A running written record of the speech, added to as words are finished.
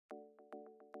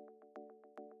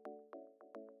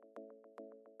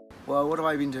Well, what have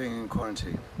I been doing in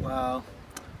quarantine? Well,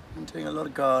 I've been doing a lot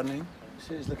of gardening.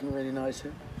 See, it's looking really nice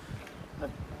here.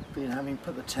 I've been having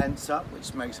put the tents up,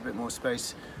 which makes a bit more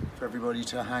space for everybody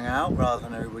to hang out rather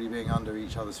than everybody being under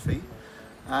each other's feet.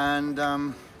 And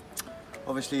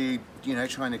obviously, you know,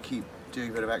 trying to keep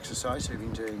doing a bit of exercise. So we've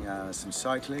been doing some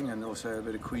cycling and also a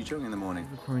bit of Qigong in the morning.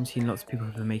 Over quarantine, lots of people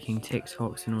have been making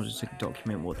TikToks in order to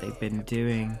document what they've been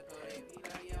doing.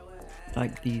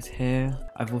 Like these here.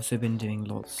 I've also been doing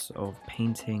lots of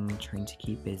painting, trying to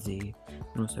keep busy,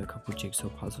 and also a couple of jigsaw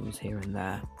puzzles here and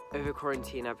there. Over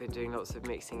quarantine, I've been doing lots of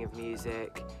mixing of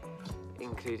music,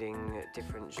 including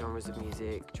different genres of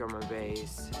music, drum and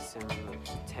bass, some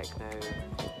techno,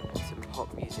 some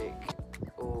pop music,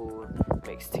 all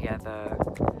mixed together.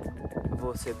 I've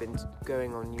also been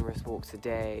going on numerous walks a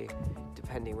day,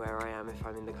 depending where I am. If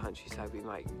I'm in the countryside, we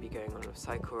might be going on a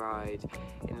cycle ride.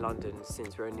 In London,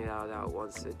 since we're only allowed out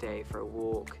once a day for a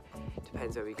walk,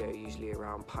 depends where we go, usually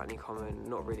around Putney Common,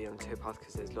 not really on towpath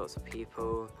because there's lots of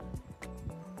people.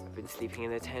 I've been sleeping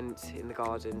in a tent in the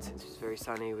garden since it's very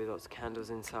sunny with lots of candles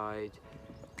inside,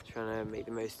 trying to make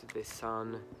the most of this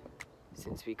sun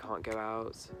since we can't go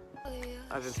out.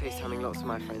 I've been FaceTiming lots of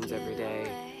my friends every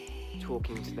day,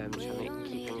 talking to them, trying to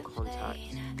keep in contact.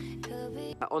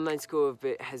 Online school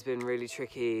has been really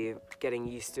tricky, getting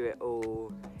used to it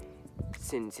all,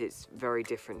 since it's very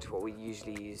different to what we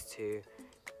usually used to.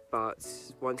 But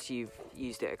once you've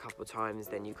used it a couple of times,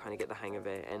 then you kind of get the hang of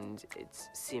it, and it's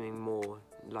seeming more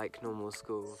like normal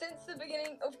school. Since the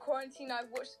beginning of quarantine, I've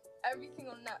watched everything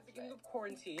on Netflix. Beginning of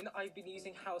quarantine, I've been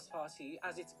using House Party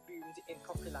as it's boomed in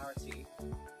popularity.